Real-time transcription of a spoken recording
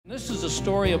This is a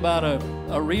story about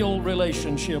a real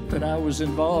relationship that I was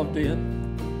involved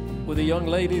in with a young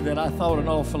lady that I thought an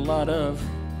awful lot of.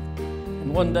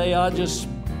 And one day I just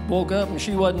woke up and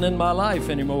she wasn't in my life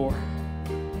anymore.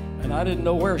 And I didn't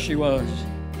know where she was.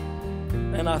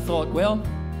 And I thought, well,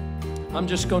 I'm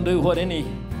just going to do what any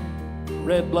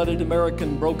red-blooded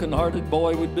American broken-hearted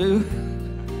boy would do.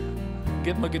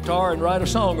 Get my guitar and write a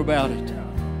song about it.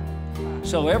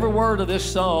 So every word of this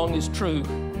song is true.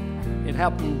 It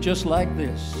happened just like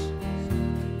this.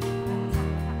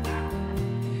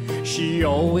 She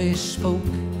always spoke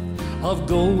of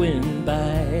going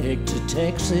back to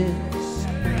Texas.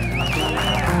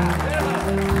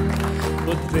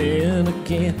 But then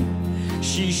again,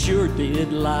 she sure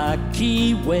did like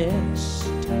Key West.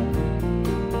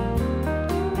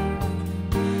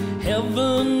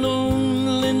 Heaven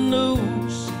only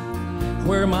knows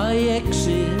where my ex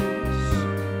is.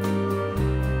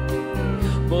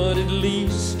 But at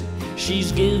least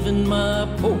she's given my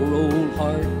poor old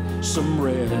heart some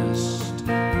rest.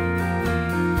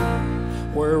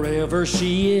 Wherever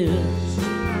she is,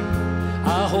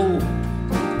 I hope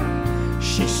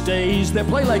she stays there.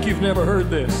 Play like you've never heard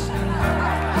this.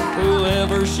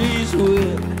 Whoever she's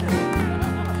with,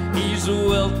 he's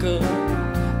welcome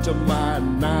to my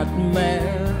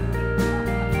nightmare.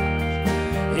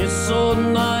 It's so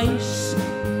nice,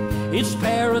 it's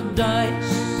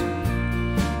paradise,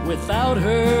 without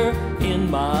her in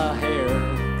my hair.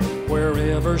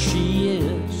 Wherever she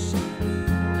is,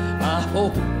 I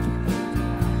hope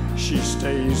she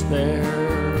stays there.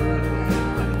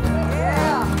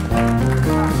 Yeah.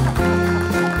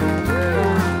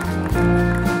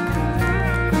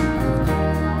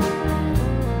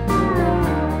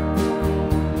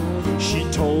 She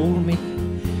told me,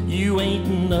 you ain't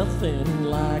nothing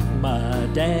like my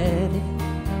daddy.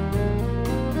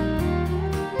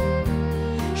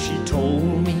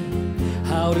 Told me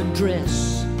how to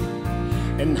dress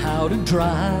and how to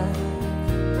drive.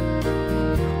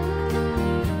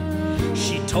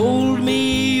 She told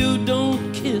me you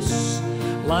don't kiss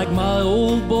like my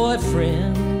old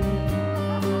boyfriend.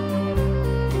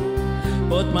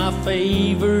 But my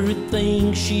favorite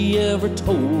thing she ever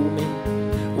told me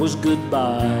was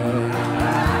goodbye.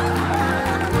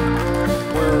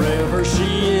 Wherever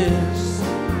she is,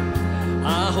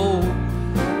 I hope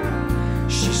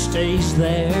stays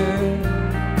there.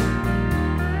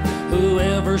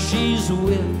 Whoever she's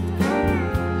with,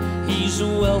 he's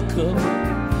welcome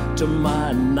to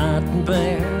my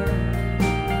nightmare.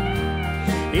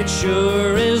 It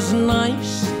sure is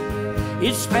nice,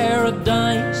 it's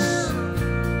paradise,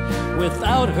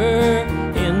 without her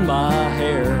in my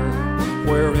hair.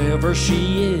 Wherever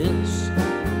she is,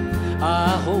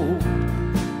 I hope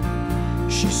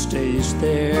she stays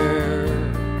there.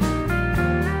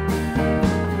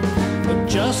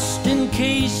 Just in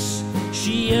case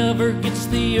she ever gets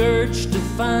the urge to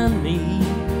find me,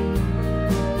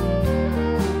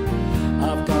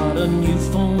 I've got a new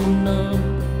phone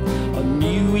number, a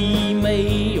new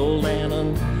email, and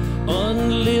an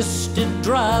unlisted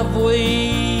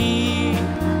driveway.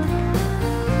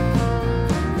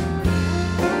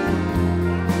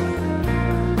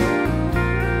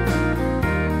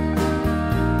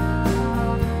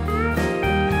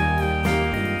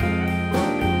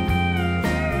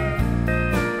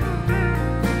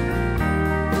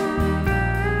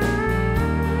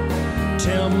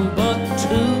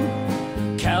 Timbuktu,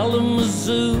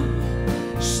 Kalamazoo,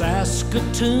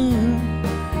 Saskatoon,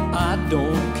 I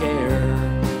don't care.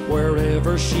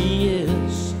 Wherever she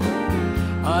is,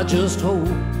 I just hope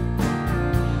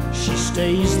she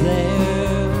stays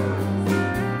there.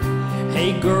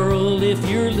 Hey girl, if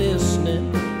you're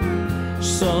listening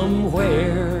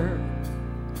somewhere,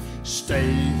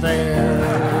 stay there.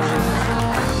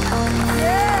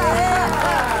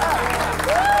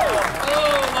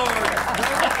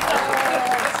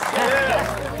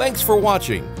 Thanks for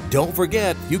watching. Don't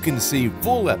forget, you can see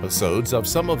full episodes of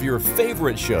some of your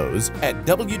favorite shows at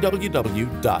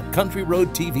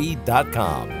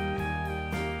www.countryroadtv.com.